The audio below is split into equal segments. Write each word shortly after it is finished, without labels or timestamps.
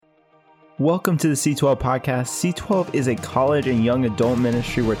Welcome to the C12 podcast. C12 is a college and young adult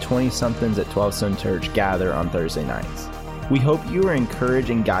ministry where 20-somethings at 12 Stone Church gather on Thursday nights. We hope you are encouraged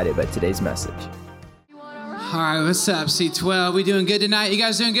and guided by today's message. All right, what's up, C12? We doing good tonight? You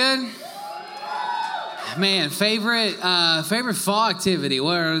guys doing good? Man, favorite fall activity?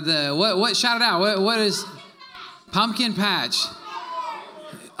 What? Shout it out. What is pumpkin patch?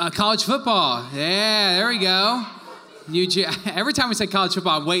 College football. Yeah, there we go. Every time we say college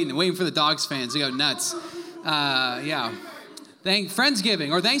football, I'm waiting for the Dogs fans to go nuts. Yeah.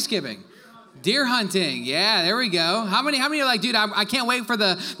 Friendsgiving or Thanksgiving. Deer hunting. Yeah, there we go. How many are like, dude, I can't wait for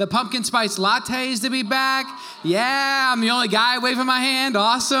the pumpkin spice lattes to be back. Yeah, I'm the only guy waving my hand.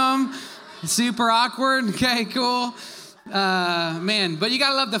 Awesome. Super awkward. Okay, cool. Man, but you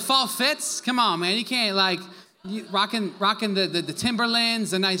gotta love the fall fits. Come on, man. You can't rocking the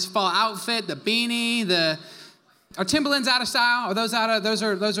Timberlands, the nice fall outfit, the beanie, Are Timberlands out of style? Are those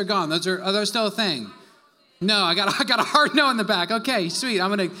those are gone? Are those still a thing? No, I got a hard no in the back. Okay, sweet. I'm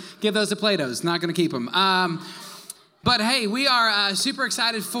gonna give those to Play-Dohs. Not gonna keep them. But hey, we are super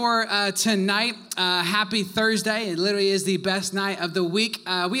excited for tonight. Happy Thursday. It literally is the best night of the week.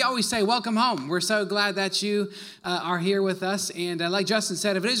 We always say, welcome home. We're so glad that you are here with us. And like Justin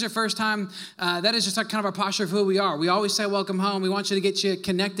said, if it is your first time, that is just kind of our posture of who we are. We always say, welcome home. We want you to get you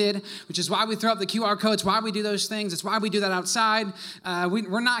connected, which is why we throw up the QR codes, why we do those things. It's why we do that outside.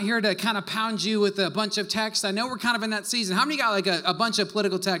 We're not here to kind of pound you with a bunch of texts. I know we're kind of in that season. How many got like a bunch of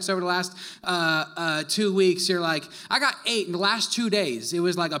political texts over the last 2 weeks? You're like, I got 8 in the last 2 days. It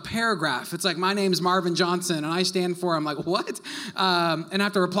was like a paragraph. It's like, my name's Marvin Johnson, and I stand for, I'm like, what? And I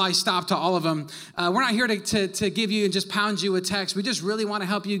have to reply stop to all of them. We're not here to give you and just pound you with text. We just really want to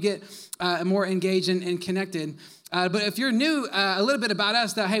help you get more engaged and connected. But if you're new, a little bit about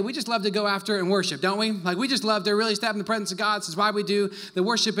us, that, hey, we just love to go after and worship, don't we? Like, we just love to really step in the presence of God. This is why we do the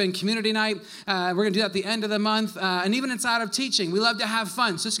worship and community night. We're going to do that at the end of the month. And even inside of teaching, we love to have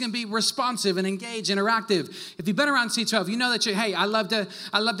fun. So it's going to be responsive and engaged, interactive. If you've been around C12, you know that, hey, I love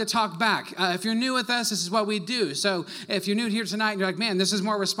to talk back. If you're new with us, this is what we do. So if you're new here tonight and you're like, man, this is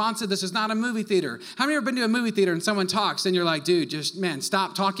more responsive. This is not a movie theater. How many of you have been to a movie theater and someone talks and you're like, dude, just, man,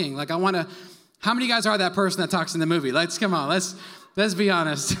 stop talking. Like, how many of you guys are that person that talks in the movie? Let's be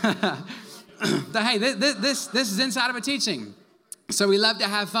honest. Hey, this is inside of a teaching. So we love to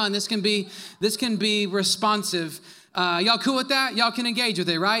have fun. This can be responsive. Y'all cool with that? Y'all can engage with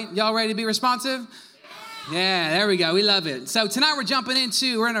it, right? Y'all ready to be responsive? Yeah, there we go. We love it. So tonight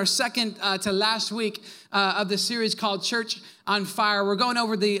we're in our second to last week of the series called Church on Fire. We're going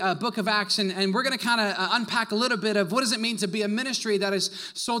over the book of Acts, and we're going to kind of unpack a little bit of what does it mean to be a ministry that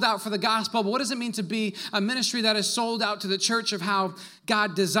is sold out for the gospel, but what does it mean to be a ministry that is sold out to the church of how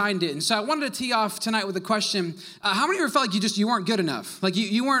God designed it. And so I wanted to tee off tonight with a question. How many of you felt like you weren't good enough? Like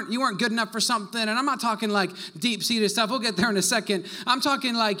you weren't good enough for something? And I'm not talking like deep-seated stuff. We'll get there in a second. I'm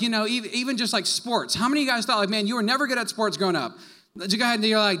talking like, even just like sports. How many of you guys thought like, man, you were never good at sports growing up? You go ahead and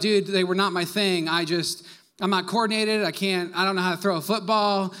you're like, dude, they were not my thing. I'm not coordinated. I don't know how to throw a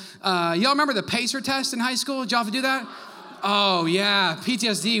football. Y'all remember the PACER test in high school? Did y'all have to do that? Oh, yeah.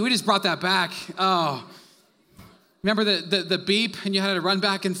 PTSD. We just brought that back. Oh. Remember the beep and you had to run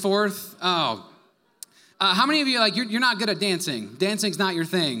back and forth? Oh. How many of you, like, you're not good at dancing? Dancing's not your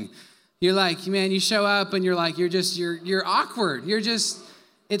thing. You're like, man, you show up and you're like, you're awkward. It's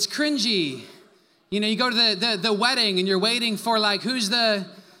cringy. You go to the wedding and you're waiting for like, who's the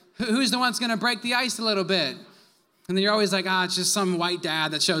one that's going to break the ice a little bit? And then you're always like, it's just some white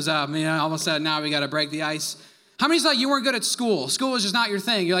dad that shows up. And, all of a sudden now we got to break the ice. How many's like you weren't good at school? School was just not your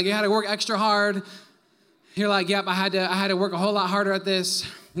thing. You're like, you had to work extra hard. You're like, yep, I had to work a whole lot harder at this.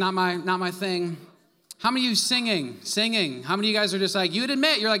 Not my thing. How many of you singing? How many of you guys are just like, you'd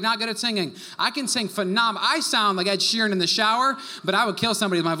admit you're like not good at singing? I can sing phenomenal. I sound like Ed Sheeran in the shower, but I would kill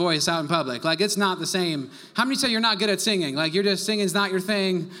somebody with my voice out in public. Like, it's not the same. How many say you're not good at singing? Like, you're just singing's not your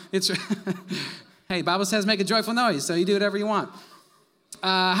thing. It's hey, Bible says make a joyful noise, so you do whatever you want.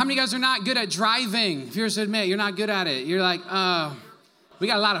 How many of you guys are not good at driving? If you're to admit you're not good at it, you're like, we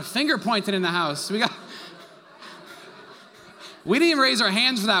got a lot of finger pointing in the house. We didn't even raise our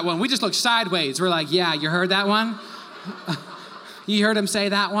hands for that one. We just looked sideways. We're like, yeah, you heard that one? You heard him say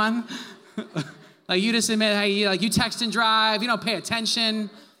that one? Like, you just admit, hey, you text and drive, you don't pay attention.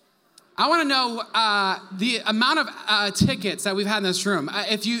 I want to know the amount of tickets that we've had in this room.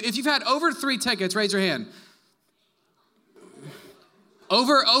 If you've had over 3 tickets, raise your hand.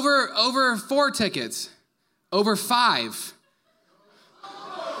 Over 4 tickets. Over 5.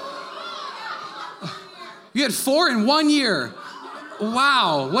 You had 4 in 1 year.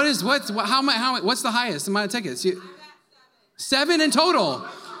 Wow. What's the highest amount of tickets? 7 in total.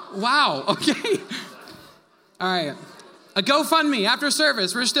 Wow, okay. All right. A GoFundMe after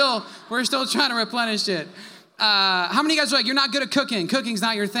service. We're still trying to replenish it. How many of you guys are like, you're not good at cooking? Cooking's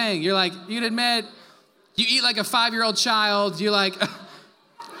not your thing. You're like, you'd admit, you eat like a 5-year-old child. You're like,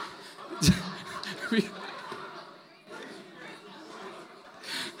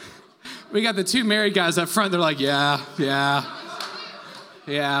 we got the 2 married guys up front. They're like, yeah.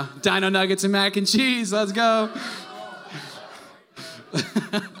 Dino nuggets and mac and cheese. Let's go.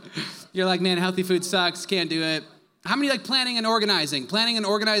 You're like, man, healthy food sucks. Can't do it. How many like planning and organizing? Planning and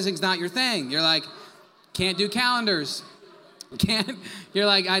organizing is not your thing. You're like, can't do calendars. You're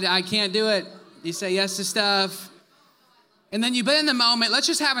like, I can't do it. You say yes to stuff. And then you've been in the moment. Let's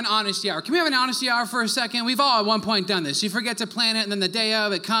just have an honesty hour. Can we have an honesty hour for a second? We've all at one point done this. You forget to plan it, and then the day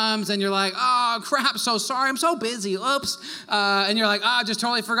of it comes, and you're like, oh, crap, so sorry. I'm so busy. Oops. And you're like, I just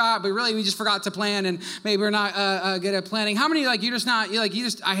totally forgot. But really, we just forgot to plan, and maybe we're not good at planning. How many, like,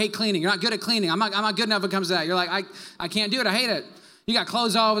 I hate cleaning. You're not good at cleaning. I'm not good enough when it comes to that. You're like, I can't do it. I hate it. You got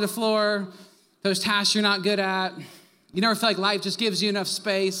clothes all over the floor. Those tasks you're not good at. You never feel like life just gives you enough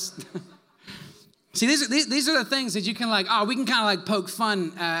space. See, these are the things that you can we can kind of like poke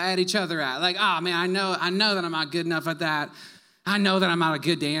fun at each other at. Like, oh man, I know that I'm not good enough at that. I know that I'm not a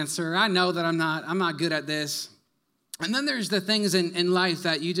good dancer. I know that I'm not good at this. And then there's the things in life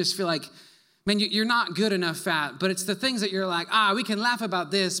that you just feel like, man, you're not good enough at. But it's the things that you're like, we can laugh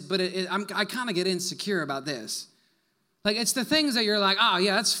about this, but I kind of get insecure about this. Like, it's the things that you're like,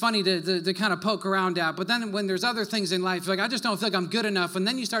 yeah, that's funny to kind of poke around at. But then when there's other things in life, like, I just don't feel like I'm good enough. And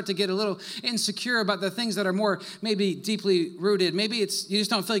then you start to get a little insecure about the things that are more maybe deeply rooted. Maybe you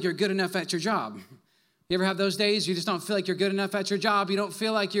just don't feel like you're good enough at your job. You ever have those days you just don't feel like you're good enough at your job? You don't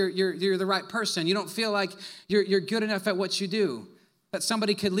feel like you're the right person. You don't feel like you're good enough at what you do. That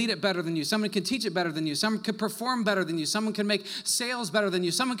somebody could lead it better than you. Someone could teach it better than you. Someone could perform better than you. Someone could make sales better than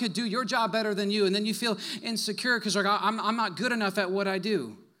you. Someone could do your job better than you. And then you feel insecure because like, I'm not good enough at what I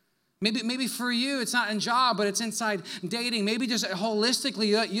do. Maybe for you, it's not in job, but it's inside dating. Maybe just holistically,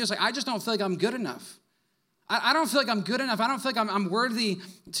 you're just like, I just don't feel like I'm good enough. I don't feel like I'm good enough. I don't feel like I'm worthy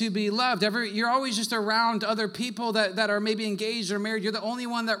to be loved. You're always just around other people that are maybe engaged or married. You're the only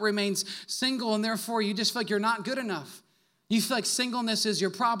one that remains single, and therefore you just feel like you're not good enough. You feel like singleness is your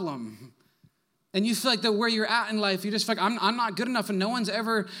problem. And you feel like where you're at in life, you just feel like, I'm not good enough and no one's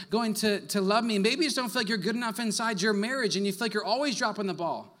ever going to love me. And maybe you just don't feel like you're good enough inside your marriage and you feel like you're always dropping the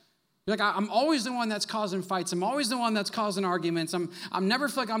ball. You're like, I'm always the one that's causing fights. I'm always the one that's causing arguments. I'm never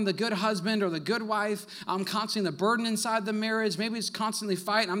feel like I'm the good husband or the good wife. I'm constantly the burden inside the marriage. Maybe it's constantly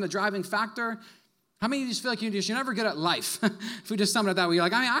fighting. I'm the driving factor. How many of you just feel like you're never good at life? If we just sum it up that way, you're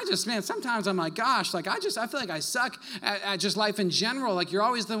like, sometimes I'm like, gosh, like I feel like I suck at just life in general. Like you're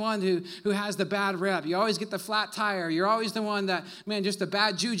always the one who has the bad rep. You always get the flat tire. You're always the one that, man, just the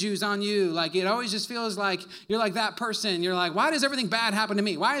bad juju's on you. Like it always just feels like you're like that person. You're like, why does everything bad happen to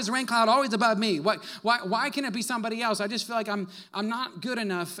me? Why is the rain cloud always above me? Why can't it be somebody else? I just feel like I'm not good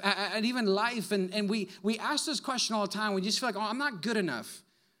enough at even life. And we ask this question all the time. We just feel like, I'm not good enough.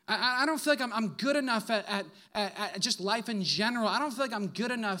 I don't feel like I'm good enough at just life in general. I don't feel like I'm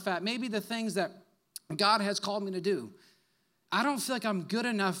good enough at maybe the things that God has called me to do. I don't feel like I'm good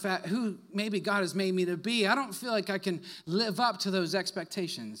enough at who maybe God has made me to be. I don't feel like I can live up to those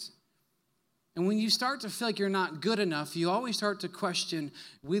expectations. And when you start to feel like you're not good enough, you always start to question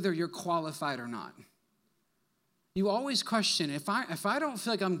whether you're qualified or not. You always question, if I don't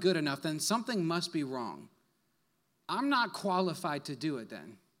feel like I'm good enough, then something must be wrong. I'm not qualified to do it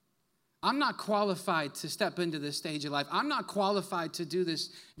then. I'm not qualified to step into this stage of life. I'm not qualified to do this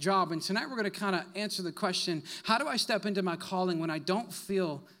job. And tonight we're going to kind of answer the question, how do I step into my calling when I don't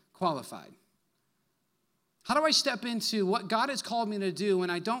feel qualified? How do I step into what God has called me to do when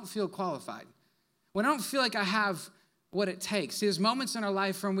I don't feel qualified? When I don't feel like I have what it takes. See, there's moments in our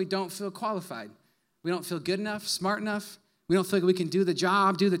life when we don't feel qualified. We don't feel good enough, smart enough. We don't feel like we can do the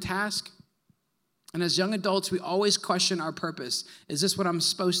job, do the task. And as young adults, we always question our purpose. Is this what I'm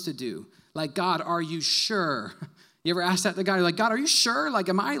supposed to do? Like, God, are you sure? You ever ask that to God? You're like, God, are you sure? Like,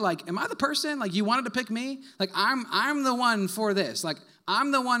 am I the person? Like, you wanted to pick me? Like, I'm the one for this. Like,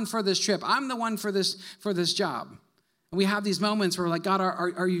 I'm the one for this trip. I'm the one for this job. And we have these moments where we're like, God,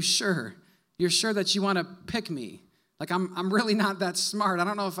 are you sure? You're sure that you want to pick me? Like, I'm really not that smart. I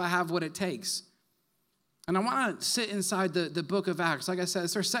don't know if I have what it takes. And I want to sit inside the book of Acts. Like I said,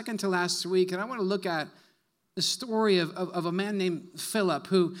 it's our second to last week, and I want to look at the story of a man named Philip,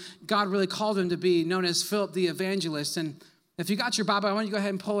 who God really called him to be known as Philip the evangelist. And If you got your Bible, I want you to go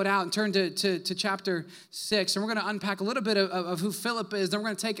ahead and pull it out and turn to chapter 6. And we're going to unpack a little bit of who Philip is. Then we're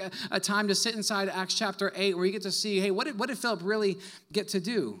going to take a time to sit inside Acts chapter 8 where you get to see, hey, what did Philip really get to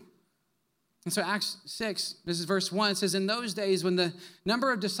do? And so Acts 6, this is verse 1, it says, in those days when the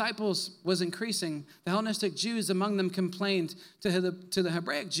number of disciples was increasing, the Hellenistic Jews among them complained to the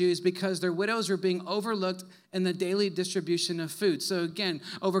Hebraic Jews because their widows were being overlooked in the daily distribution of food. So again,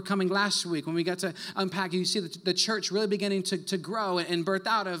 overcoming last week when we got to unpack, you see the church really beginning to grow and birth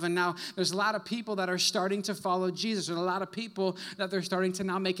out of, and now there's a lot of people that are starting to follow Jesus. There's a lot of people that they're starting to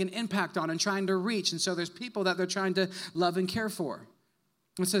now make an impact on and trying to reach, and so there's people that they're trying to love and care for.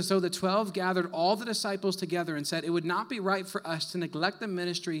 It says, so the 12 gathered all the disciples together and said, it would not be right for us to neglect the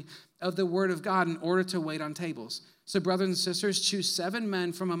ministry of the word of God in order to wait on tables. So brothers and sisters, choose 7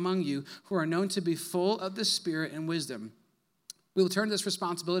 men from among you who are known to be full of the Spirit and wisdom. We will turn this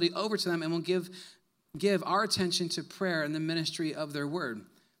responsibility over to them and will give our attention to prayer and the ministry of their word.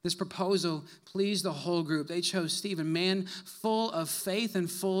 This proposal pleased the whole group. They chose Stephen, man full of faith and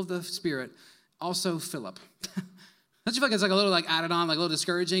full of the Spirit. Also Philip. Don't you feel like it's like a little like added on, like a little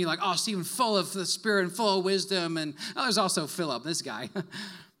discouraging? You're like, oh, Stephen, full of the Spirit and full of wisdom. And oh, there's also Philip, this guy.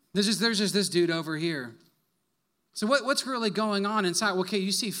 there's just this dude over here. So what's really going on inside? Okay,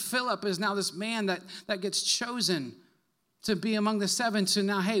 you see Philip is now this man that gets chosen to be among the 7. So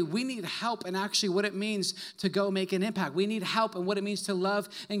now, hey, we need help in actually what it means to go make an impact. We need help in what it means to love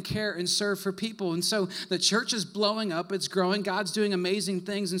and care and serve for people. And so the church is blowing up. It's growing. God's doing amazing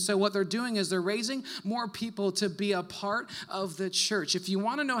things. And so what they're doing is they're raising more people to be a part of the church. If you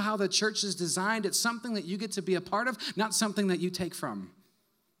want to know how the church is designed, it's something that you get to be a part of, not something that you take from.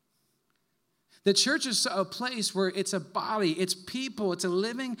 The church is a place where it's a body, it's people, it's a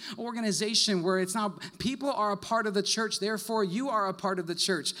living organization where it's now people are a part of the church, therefore you are a part of the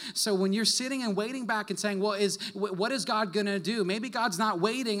church. So when you're sitting and waiting back and saying, well, what is God going to do? Maybe God's not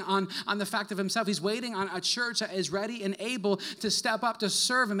waiting on the fact of himself. He's waiting on a church that is ready and able to step up to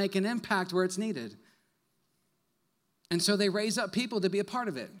serve and make an impact where it's needed. And so they raise up people to be a part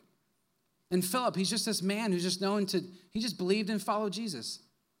of it. And Philip, he's just this man who's just he just believed and followed Jesus.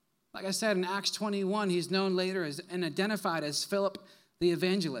 Like I said, in Acts 21, he's known later as and identified as Philip the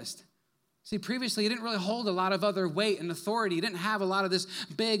evangelist. See, previously, he didn't really hold a lot of other weight and authority. He didn't have a lot of this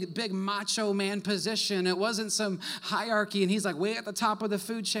big macho man position. It wasn't some hierarchy, and he's like way at the top of the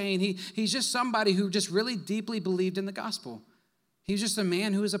food chain. He's just somebody who just really deeply believed in the gospel. He's just a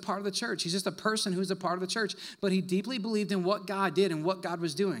man who is a part of the church. He's just a person who's a part of the church, but he deeply believed in what God did and what God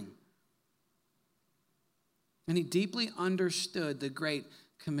was doing. And he deeply understood the Great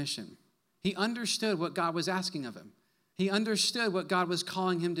Commission. He understood what God was asking of him. He understood what God was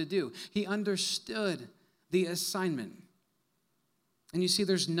calling him to do. He understood the assignment. And you see,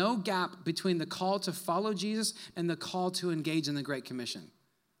 there's no gap between the call to follow Jesus and the call to engage in the Great Commission.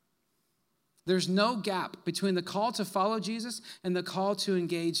 There's no gap between the call to follow Jesus and the call to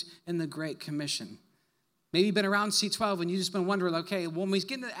engage in the Great Commission. Maybe you've been around C12 and you've just been wondering, okay, when we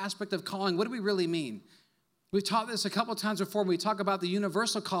get into the aspect of calling, what do we really mean? We've taught this a couple of times before. We talk about the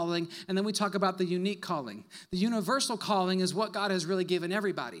universal calling, and then we talk about the unique calling. The universal calling is what God has really given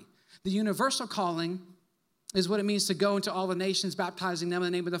everybody. The universal calling is what it means to go into all the nations, baptizing them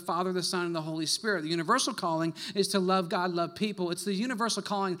in the name of the Father, the Son, and the Holy Spirit. The universal calling is to love God, love people. It's the universal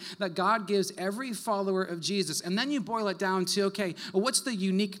calling that God gives every follower of Jesus. And then you boil it down to, okay, well, what's the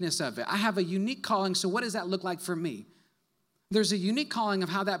uniqueness of it? I have a unique calling, so what does that look like for me? There's a unique calling of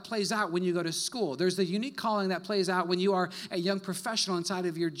how that plays out when you go to school. There's the unique calling that plays out when you are a young professional inside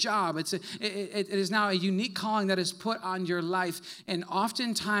of your job. It is now a unique calling that is put on your life. And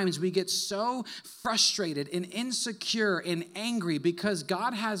oftentimes we get so frustrated and insecure and angry because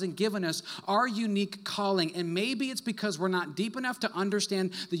God hasn't given us our unique calling. And maybe it's because we're not deep enough to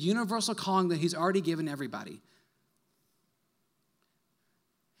understand the universal calling that he's already given everybody.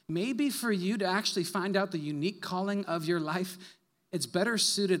 Maybe for you to actually find out the unique calling of your life, it's better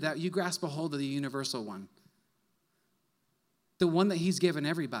suited that you grasp a hold of the universal one. The one that he's given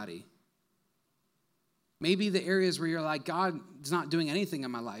everybody. Maybe the areas where you're like, God is not doing anything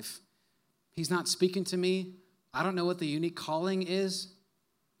in my life. He's not speaking to me. I don't know what the unique calling is.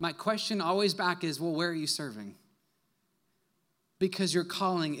 My question always back is, well, where are you serving? Because your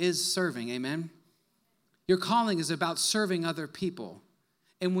calling is serving, amen? Your calling is about serving other people.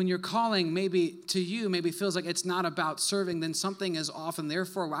 And when your calling maybe feels like it's not about serving, then something is off. And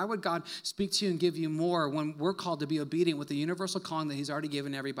therefore, why would God speak to you and give you more when we're called to be obedient with the universal calling that he's already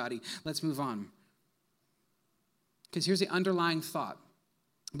given everybody? Let's move on. Because here's the underlying thought.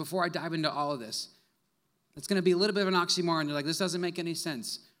 Before I dive into all of this, it's going to be a little bit of an oxymoron. You're like, this doesn't make any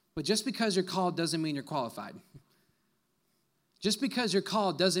sense. But just because you're called doesn't mean you're qualified. Just because you're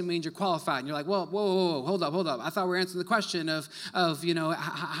called doesn't mean you're qualified. And you're like, whoa, hold up. I thought we were answering the question of how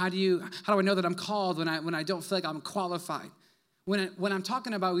do I know that I'm called when I don't feel like I'm qualified? When I'm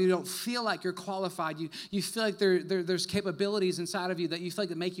talking about you don't feel like you're qualified, you feel like there's capabilities inside of you that you feel like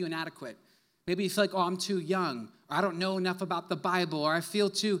that make you inadequate. Maybe you feel like, I'm too young, or I don't know enough about the Bible, or I feel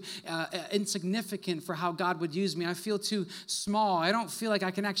too insignificant for how God would use me. I feel too small. I don't feel like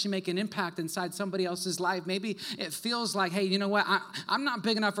I can actually make an impact inside somebody else's life. Maybe it feels like, hey, you know what? I'm not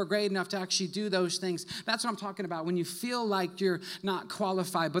big enough or great enough to actually do those things. That's what I'm talking about. When you feel like you're not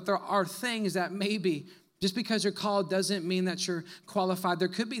qualified, but there are things that maybe just because you're called doesn't mean that you're qualified. There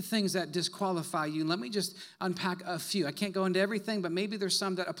could be things that disqualify you. Let me just unpack a few. I can't go into everything, but maybe there's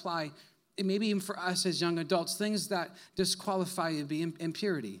some that apply. Maybe even for us as young adults, things that disqualify you be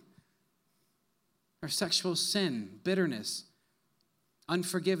impurity or sexual sin, bitterness,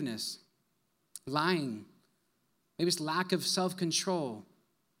 unforgiveness, lying, maybe it's lack of self-control.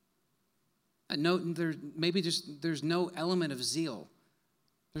 There's no element of zeal.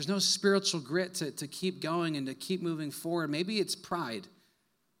 There's no spiritual grit to keep going and to keep moving forward. Maybe it's pride.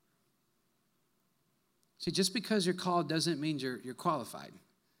 See, just because you're called doesn't mean you're qualified.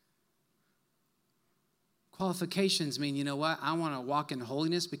 Qualifications mean, you know what? I want to walk in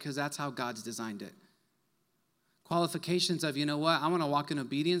holiness because that's how God's designed it. Qualifications of, you know what? I want to walk in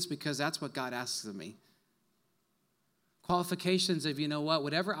obedience because that's what God asks of me. Qualifications of, you know what?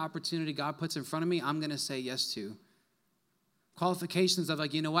 Whatever opportunity God puts in front of me, I'm going to say yes to. Qualifications of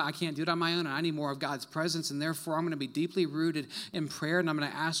like, you know what? I can't do it on my own, and I need more of God's presence, and therefore I'm going to be deeply rooted in prayer, and I'm going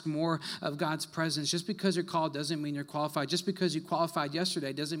to ask more of God's presence. Just because you're called doesn't mean you're qualified. Just because you qualified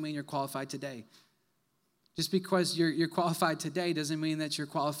yesterday doesn't mean you're qualified today. Just because you're qualified today doesn't mean that you're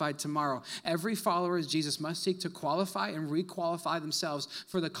qualified tomorrow. Every follower of Jesus must seek to qualify and re-qualify themselves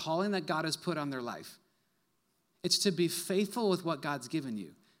for the calling that God has put on their life. It's to be faithful with what God's given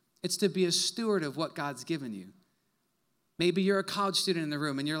you. It's to be a steward of what God's given you. Maybe you're a college student in the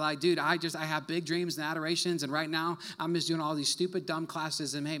room and you're like, dude, I have big dreams and adorations, and right now I'm just doing all these stupid, dumb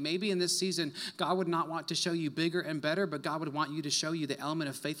classes. And hey, maybe in this season, God would not want to show you bigger and better, but God would want you to show you the element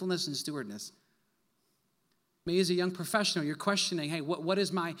of faithfulness and stewardness. Maybe as a young professional, you're questioning, hey,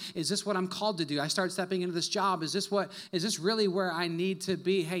 is this what I'm called to do? I start stepping into this job. Is this really where I need to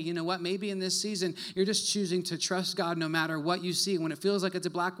be? Hey, you know what? Maybe in this season, you're just choosing to trust God no matter what you see. When it feels like it's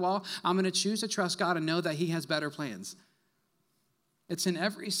a black wall, I'm going to choose to trust God and know that He has better plans. It's in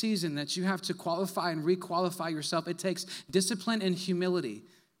every season that you have to qualify and re-qualify yourself. It takes discipline and humility.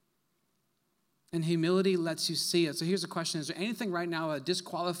 And humility lets you see it. So here's the question. Is there anything right now that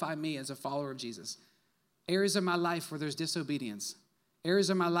disqualify me as a follower of Jesus? Areas of my life where there's disobedience. Areas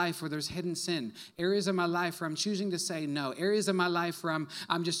of my life where there's hidden sin. Areas of my life where I'm choosing to say no. Areas of my life where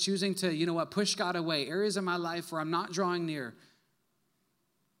I'm just choosing to, push God away. Areas of my life where I'm not drawing near.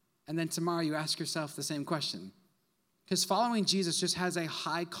 And then tomorrow you ask yourself the same question. Because following Jesus just has a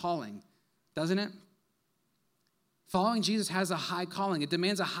high calling, doesn't it? Following Jesus has a high calling. It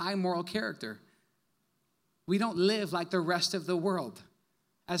demands a high moral character. We don't live like the rest of the world.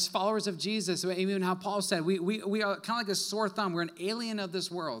 As followers of Jesus, even how Paul said, we are kind of like a sore thumb. We're an alien of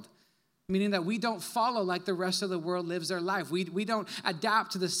this world, meaning that we don't follow like the rest of the world lives their life. We don't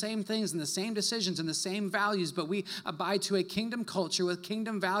adapt to the same things and the same decisions and the same values, but we abide to a kingdom culture with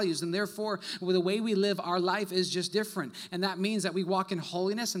kingdom values, and therefore the way we live our life is just different. And that means that we walk in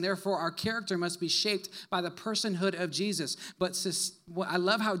holiness, and therefore our character must be shaped by the personhood of Jesus. But I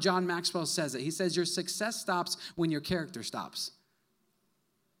love how John Maxwell says it. He says, your success stops when your character stops.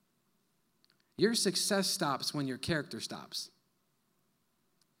 Your success stops when your character stops.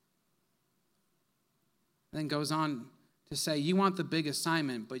 And then goes on to say, you want the big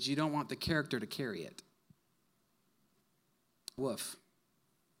assignment, but you don't want the character to carry it. Woof.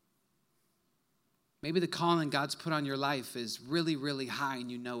 Maybe the calling God's put on your life is really, really high and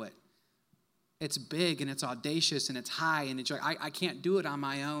you know it. It's big and it's audacious and it's high and it's like, I can't do it on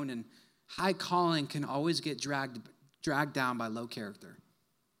my own. And high calling can always get dragged down by low character.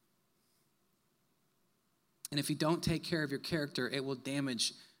 And if you don't take care of your character, it will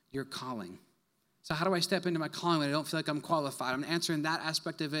damage your calling. So how do I step into my calling when I don't feel like I'm qualified? I'm answering that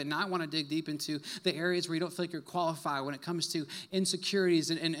aspect of it. And I want to dig deep into the areas where you don't feel like you're qualified when it comes to insecurities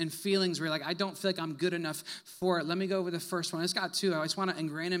and feelings where you're like, I don't feel like I'm good enough for it. Let me go over the first one. It's got two. I just want to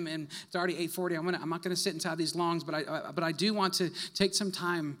ingrain them in. It's already 8:40. I'm not going to sit inside these longs, but I do want to take some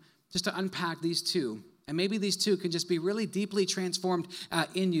time just to unpack these two. And maybe these two can just be really deeply transformed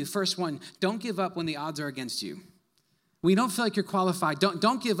in you. First one, don't give up when the odds are against you. When you don't feel like you're qualified,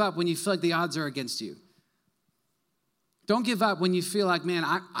 don't give up when you feel like the odds are against you. Don't give up when you feel like, man,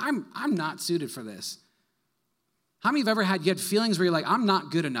 I'm not suited for this. How many of you had feelings where you're like, I'm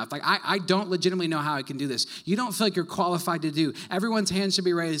not good enough. Like, I don't legitimately know how I can do this. You don't feel like you're qualified to do. Everyone's hand should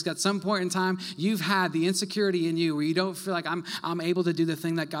be raised. At some point in time, you've had the insecurity in you where you don't feel like I'm able to do the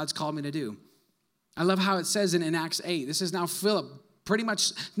thing that God's called me to do. I love how it says in Acts 8, this is now Philip pretty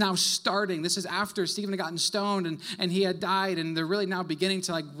much now starting. This is after Stephen had gotten stoned and he had died, and they're really now beginning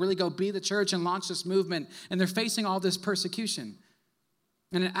to like really go be the church and launch this movement, and they're facing all this persecution.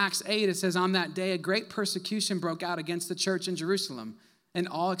 And in Acts 8, it says, on that day, a great persecution broke out against the church in Jerusalem, and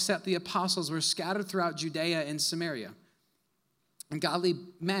all except the apostles were scattered throughout Judea and Samaria. And godly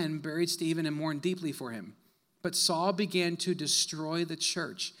men buried Stephen and mourned deeply for him. But Saul began to destroy the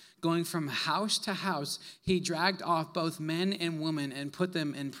church. Going from house to house, he dragged off both men and women and put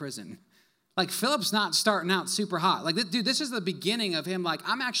them in prison. Like, Philip's not starting out super hot. Like, dude, this is the beginning of him. Like,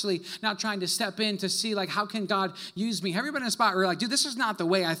 I'm actually now trying to step in to see, like, how can God use me? Have you ever been in a spot where you're like, dude, this is not the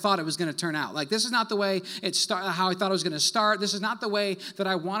way I thought it was going to turn out. Like, this is not the way how I thought it was going to start. This is not the way that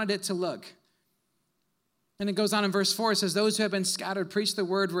I wanted it to look. And it goes on in verse 4. It says, those who have been scattered preached the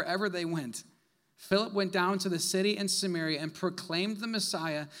word wherever they went. Philip went down to the city in Samaria and proclaimed the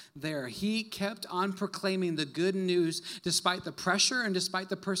Messiah there. He kept on proclaiming the good news despite the pressure and despite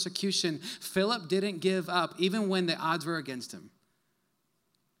the persecution. Philip didn't give up even when the odds were against him.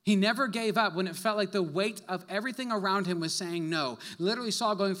 He never gave up when it felt like the weight of everything around him was saying no. Literally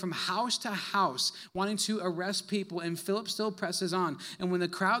Saul going from house to house, wanting to arrest people, and Philip still presses on. And when the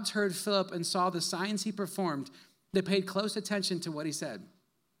crowds heard Philip and saw the signs he performed, they paid close attention to what he said.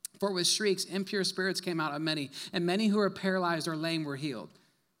 For with shrieks, impure spirits came out of many, and many who were paralyzed or lame were healed.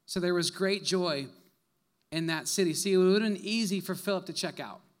 So there was great joy in that city. See, it would have been easy for Philip to check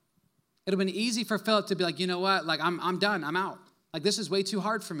out. It would have been easy for Philip to be like, you know what, like I'm done, I'm out. Like, this is way too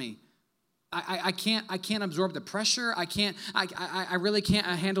hard for me. I can't absorb the pressure. I really can't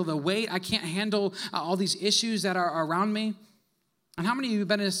handle the weight. I can't handle all these issues that are around me. And how many of you have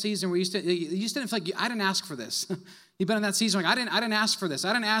been in a season where you just didn't feel like I didn't ask for this? You've been in that season like, I didn't ask for this.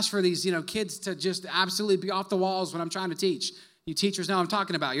 I didn't ask for these, kids to just absolutely be off the walls when I'm trying to teach. You teachers know what I'm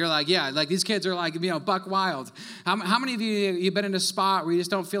talking about. You're like, yeah, like these kids are like, buck wild. How many of you've been in a spot where you just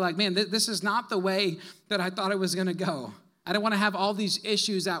don't feel like, man, this is not the way that I thought it was going to go. I don't want to have all these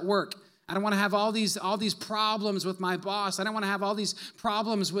issues at work. I don't want to have all these problems with my boss. I don't want to have all these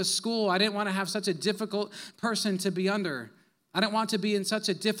problems with school. I didn't want to have such a difficult person to be under. I don't want to be in such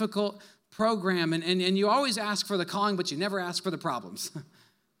a difficult program. And you always ask for the calling, but you never ask for the problems.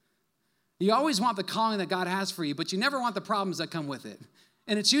 You always want the calling that God has for you, but you never want the problems that come with it.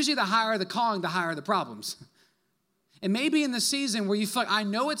 And it's usually the higher the calling, the higher the problems. And maybe in the season where you feel like, I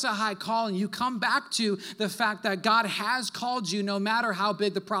know it's a high calling, you come back to the fact that God has called you no matter how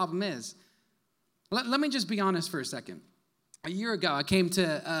big the problem is. Let me just be honest for a second. A year ago, I came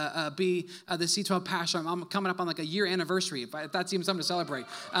to be the C12 pastor. I'm coming up on like a year anniversary, if that's even something to celebrate,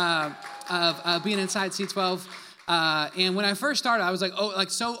 of being inside C12. And when I first started, I was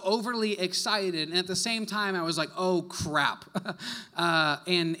like, so overly excited. And at the same time, I was like, oh, crap.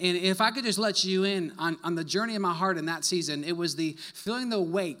 And if I could just let you in on the journey of my heart in that season, it was the feeling the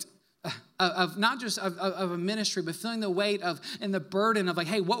weight of not just of a ministry, but feeling the weight of and the burden of like,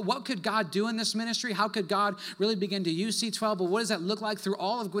 hey, what could God do in this ministry? How could God really begin to use C12? But what does that look like through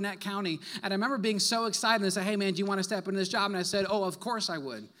all of Gwinnett County? And I remember being so excited and say, hey, man, do you want to step into this job? And I said, oh, of course I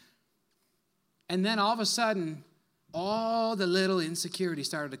would. And then all of a sudden, all the little insecurities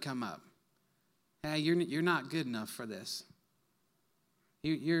started to come up. Hey, you're not good enough for this.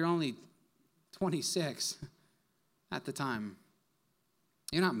 You're only 26 at the time.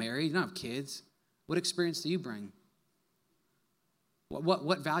 You're not married. You don't have kids. What experience do you bring?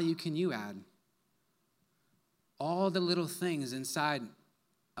 What value can you add? All the little things inside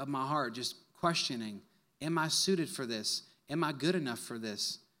of my heart just questioning, am I suited for this? Am I good enough for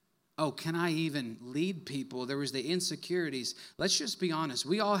this? Oh, can I even lead people? There was the insecurities. Let's just be honest.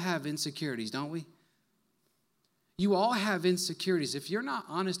 We all have insecurities, don't we? You all have insecurities. If you're not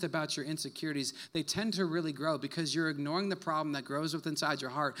honest about your insecurities, they tend to really grow because you're ignoring the problem that grows within inside your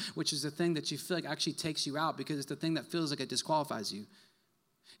heart, which is the thing that you feel like actually takes you out because it's the thing that feels like it disqualifies you.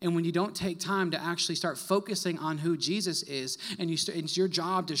 And when you don't take time to actually start focusing on who Jesus is, and it's your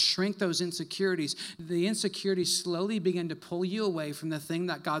job to shrink those insecurities, the insecurities slowly begin to pull you away from the thing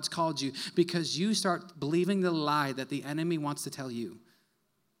that God's called you because you start believing the lie that the enemy wants to tell you.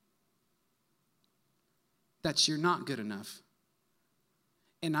 That you're not good enough.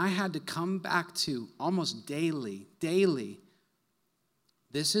 And I had to come back to almost daily,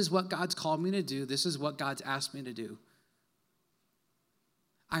 this is what God's called me to do. This is what God's asked me to do.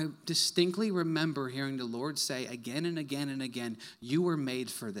 I distinctly remember hearing the Lord say again and again and again, you were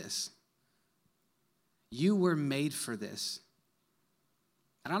made for this. You were made for this.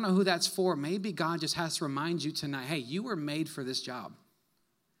 I don't know who that's for. Maybe God just has to remind you tonight, hey, you were made for this job.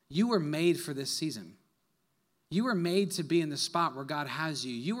 You were made for this season. You were made to be in the spot where God has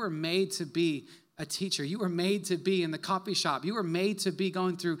you. You were made to be a teacher. You were made to be in the coffee shop. You were made to be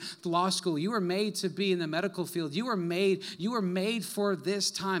going through law school. You were made to be in the medical field. You were made for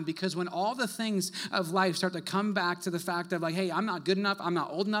this time, because when all the things of life start to come back to the fact of like, hey, I'm not good enough. I'm not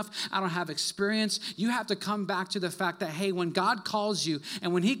old enough. I don't have experience. You have to come back to the fact that, hey, when God calls you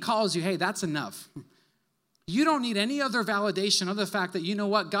and when he calls you, hey, that's enough. You don't need any other validation of the fact that, you know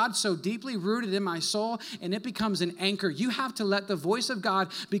what, God's so deeply rooted in my soul, and it becomes an anchor. You have to let the voice of God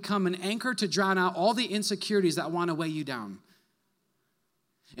become an anchor to drown out all the insecurities that want to weigh you down.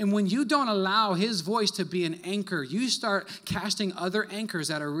 And when you don't allow his voice to be an anchor, you start casting other anchors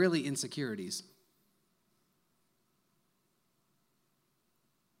that are really insecurities.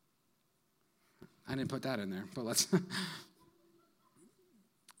 I didn't put that in there, but let's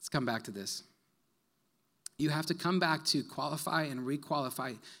come back to this. You have to come back to qualify and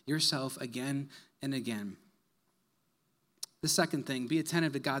requalify yourself again and again. The second thing, be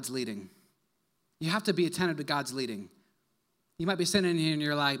attentive to God's leading. You have to be attentive to God's leading. You might be sitting in here and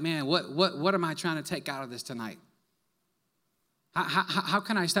you're like, man, what am I trying to take out of this tonight? How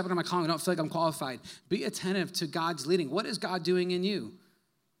can I step into my calling and don't feel like I'm qualified? Be attentive to God's leading. What is God doing in you?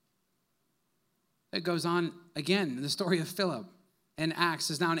 It goes on again in the story of Philip. In Acts,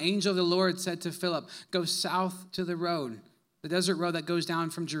 says, now an angel of the Lord said to Philip, go south to the road, the desert road that goes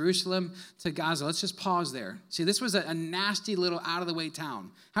down from Jerusalem to Gaza. Let's just pause there. See, this was a nasty little out-of-the-way town.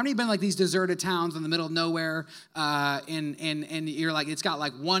 How many have been like these deserted towns in the middle of nowhere, and you're like, it's got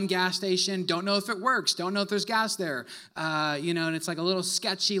like one gas station, don't know if it works, don't know if there's gas there, and it's like a little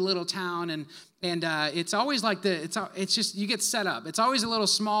sketchy little town, and it's always like it's just, you get set up. It's always a little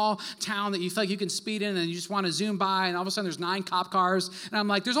small town that you feel like you can speed in and you just want to zoom by, and all of a sudden there's 9 cop cars. And I'm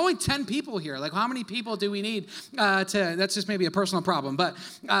like, there's only 10 people here. Like, how many people do we need that's just maybe a personal problem. But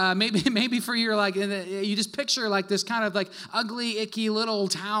maybe for you, you're like, you just picture like this kind of like ugly, icky little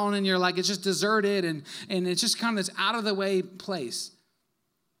town, and you're like, it's just deserted, and it's just kind of this out of the way place.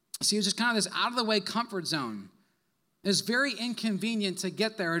 See, it's just kind of this out of the way comfort zone. It's very inconvenient to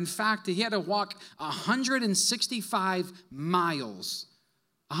get there. In fact, he had to walk 165 miles.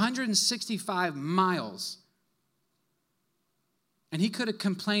 165 miles. And he could have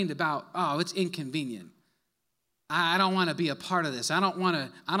complained about, oh, it's inconvenient. I don't want to be a part of this. I don't want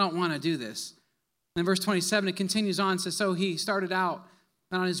to do this. And in verse 27, it continues on. Says, so he started out,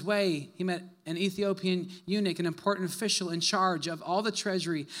 and on his way, he met an Ethiopian eunuch, an important official in charge of all the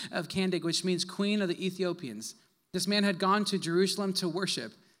treasury of Candace, which means queen of the Ethiopians. This man had gone to Jerusalem to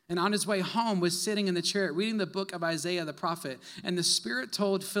worship, and on his way home was sitting in the chariot reading the book of Isaiah the prophet. And the Spirit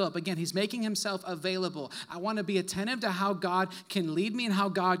told Philip, again, he's making himself available. I want to be attentive to how God can lead me and how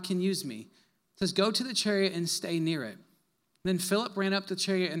God can use me. It says, go to the chariot and stay near it. Then Philip ran up the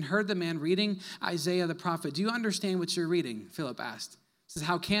chariot and heard the man reading Isaiah the prophet. Do you understand what you're reading? Philip asked. He says,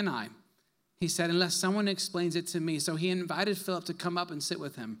 how can I? He said, unless someone explains it to me. So he invited Philip to come up and sit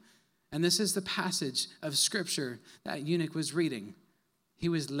with him. And this is the passage of scripture that eunuch was reading. He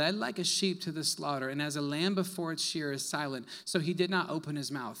was led like a sheep to the slaughter, and as a lamb before its shearer is silent, so he did not open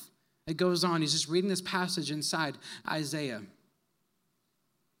his mouth. It goes on. He's just reading this passage inside Isaiah.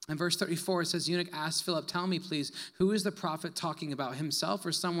 In verse 34, it says, eunuch asked Philip, tell me, please, who is the prophet talking about, himself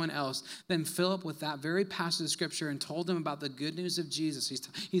or someone else? Then Philip, with that very passage of scripture, and told him about the good news of Jesus.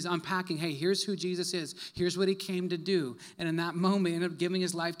 He's unpacking, hey, here's who Jesus is. Here's what he came to do. And in that moment, he ended up giving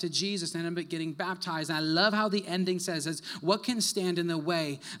his life to Jesus and ended up getting baptized. And I love how the ending says, what can stand in the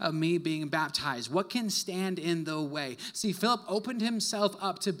way of me being baptized? What can stand in the way? See, Philip opened himself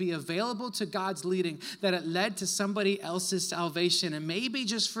up to be available to God's leading, that it led to somebody else's salvation. And maybe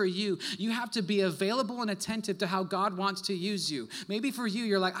just for you have to be available and attentive to how God wants to use you. Maybe for you,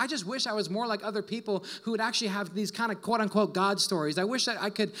 you're like, I just wish I was more like other people who would actually have these kind of quote unquote God stories. I wish that I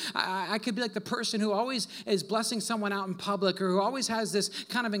could be like the person who always is blessing someone out in public, or who always has this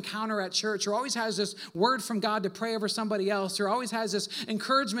kind of encounter at church, or always has this word from God to pray over somebody else, or always has this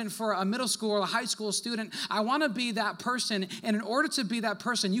encouragement for a middle school or a high school student. I want to be that person. And in order to be that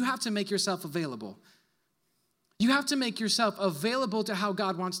person, you have to make yourself available. You have to make yourself available to how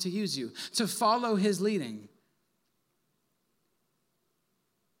God wants to use you, to follow his leading.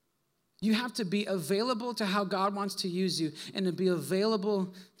 You have to be available to how God wants to use you and to be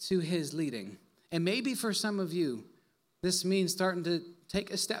available to his leading. And maybe for some of you, this means starting to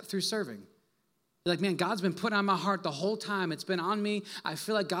take a step through serving. You're like, man, God's been putting on my heart the whole time. It's been on me. I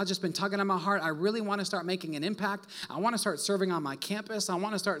feel like God's just been tugging on my heart. I really want to start making an impact. I want to start serving on my campus. I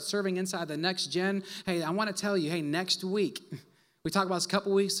want to start serving inside the next gen. Hey, I want to tell you, hey, next week, we talked about this a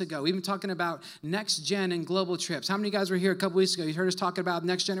couple weeks ago. We've been talking about next gen and global trips. How many of you guys were here a couple weeks ago? You heard us talking about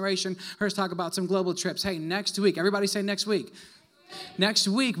next generation, heard us talk about some global trips. Hey, next week, everybody say next week. Next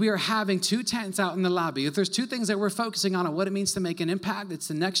week, we are having 2 tents out in the lobby. If there's 2 things that we're focusing on what it means to make an impact, it's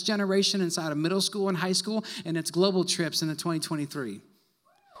the next generation inside of middle school and high school, and it's global trips in the 2023.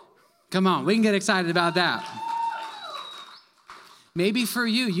 Come on, we can get excited about that. Maybe for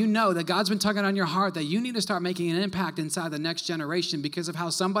you, you know that God's been tugging on your heart that you need to start making an impact inside the next generation because of how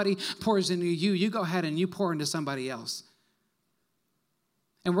somebody pours into you. You go ahead and you pour into somebody else.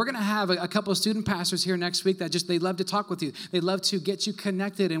 And we're going to have a couple of student pastors here next week that they love to talk with you. They love to get you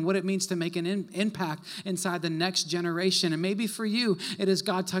connected and what it means to make an impact inside the next generation. And maybe for you, it is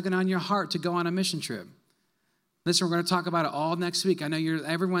God tugging on your heart to go on a mission trip. Listen, we're going to talk about it all next week. I know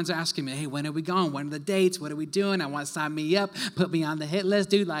everyone's asking me, hey, when are we going? When are the dates? What are we doing? I want to sign me up. Put me on the hit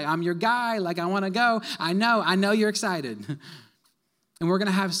list. Dude, like, I'm your guy. Like, I want to go. I know you're excited. And we're going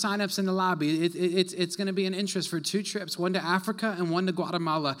to have signups in the lobby. It's going to be an interest for 2 trips, one to Africa and one to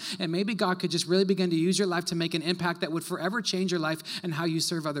Guatemala. And maybe God could just really begin to use your life to make an impact that would forever change your life and how you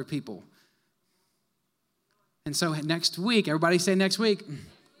serve other people. And so next week, everybody say next week.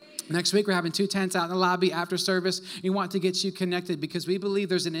 Next week, we're having 2 tents out in the lobby after service. We want to get you connected because we believe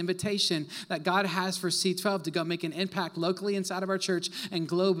there's an invitation that God has for C12 to go make an impact locally inside of our church and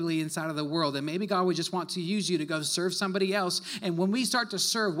globally inside of the world. And maybe God would just want to use you to go serve somebody else. And when we start to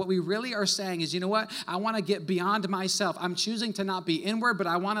serve, what we really are saying is, you know what? I want to get beyond myself. I'm choosing to not be inward, but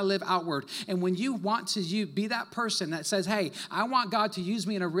I want to live outward. And when you want to be that person that says, hey, I want God to use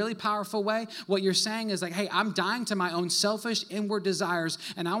me in a really powerful way, what you're saying is like, hey, I'm dying to my own selfish inward desires,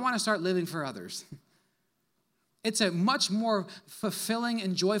 and I want to start living for others. It's a much more fulfilling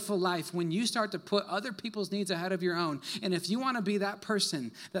and joyful life when you start to put other people's needs ahead of your own. And if you want to be that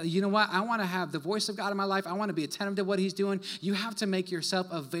person that, you know what, I want to have the voice of God in my life, I want to be attentive to what he's doing, you have to make yourself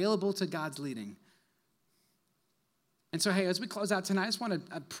available to God's leading. And so, hey, as we close out tonight, I just want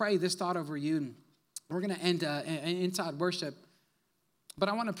to pray this thought over you. We're going to end inside worship. But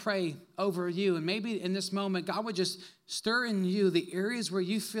I want to pray over you. And maybe in this moment, God would just stir in you the areas where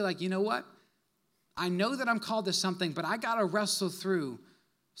you feel like, you know what? I know that I'm called to something, but I got to wrestle through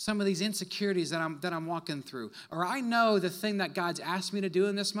some of these insecurities that I'm walking through. Or I know the thing that God's asked me to do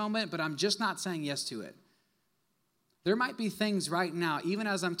in this moment, but I'm just not saying yes to it. There might be things right now, even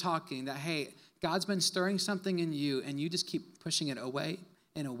as I'm talking, that, hey, God's been stirring something in you, and you just keep pushing it away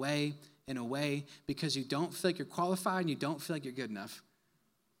and away and away because you don't feel like you're qualified and you don't feel like you're good enough.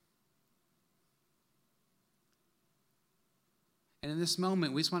 And in this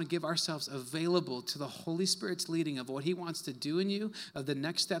moment, we just want to give ourselves available to the Holy Spirit's leading of what he wants to do in you, of the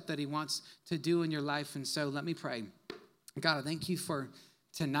next step that he wants to do in your life. And so let me pray. God, I thank you for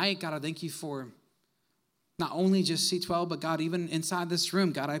tonight. God, I thank you for not only just C12, but God, even inside this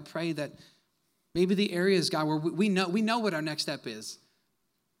room, God, I pray that maybe the areas, God, where we know what our next step is.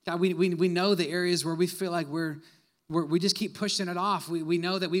 God, we know the areas where we feel like we just keep pushing it off. We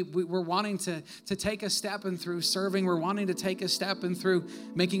know that we're wanting to take a step and through serving. We're wanting to take a step and through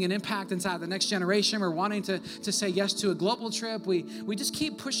making an impact inside the next generation. We're wanting to say yes to a global trip. We just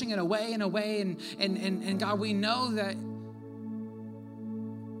keep pushing it away and away. And God, we know that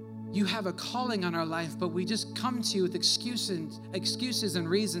you have a calling on our life, but we just come to you with excuses and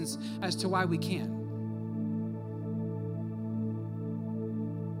reasons as to why we can't.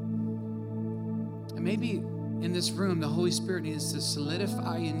 And maybe in this room, the Holy Spirit needs to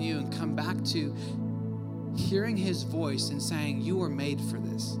solidify in you and come back to hearing his voice and saying, you were made for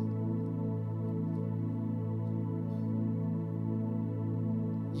this.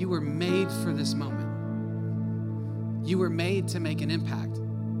 You were made for this moment. You were made to make an impact.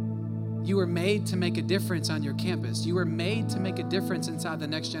 You were made to make a difference on your campus. You were made to make a difference inside the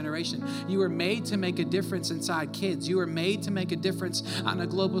next generation. You were made to make a difference inside kids. You were made to make a difference on a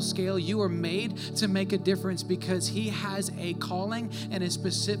global scale. You were made to make a difference because he has a calling and a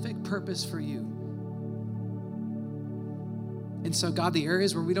specific purpose for you. And so, God, the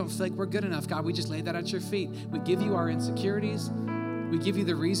areas where we don't feel like we're good enough, God, we just lay that at your feet. We give you our insecurities. We give you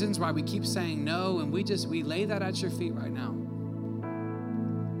the reasons why we keep saying no, and we lay that at your feet right now.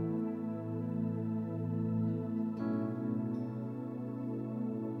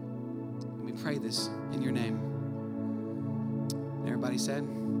 Pray this in your name. Everybody said,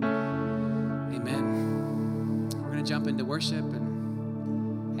 amen. We're going to jump into worship,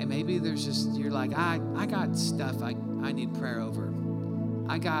 and hey, maybe there's just, you're like, I got stuff I need prayer over.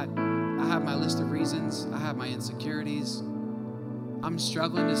 I have my list of reasons. I have my insecurities. I'm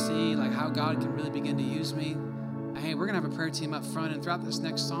struggling to see like how God can really begin to use me. And hey, we're gonna have a prayer team up front, and throughout this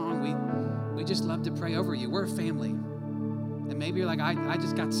next song, we just love to pray over you. We're a family. And maybe you're like, I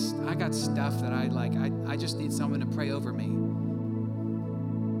got stuff that I just need someone to pray over me.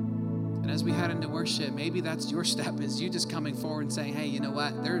 And as we head into worship, maybe that's your step, is you just coming forward and saying, hey, you know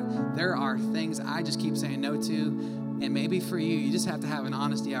what? There are things I just keep saying no to. And maybe for you just have to have an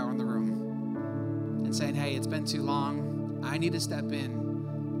honesty hour in the room and saying, hey, it's been too long. I need to step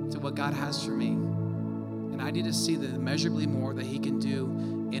in to what God has for me. And I need to see the immeasurably more that he can do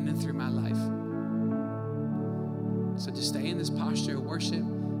in and through my life. So just stay in this posture of worship,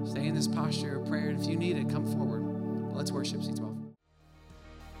 stay in this posture of prayer. And if you need it, come forward. Let's worship C12.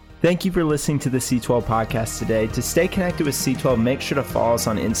 Thank you for listening to the C12 podcast today. To stay connected with C12, make sure to follow us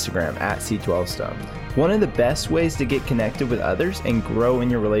on Instagram at C12Stone. One of the best ways to get connected with others and grow in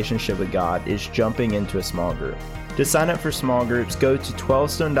your relationship with God is jumping into a small group. To sign up for small groups, go to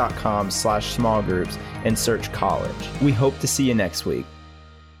 12stone.com/small groups and search college. We hope to see you next week.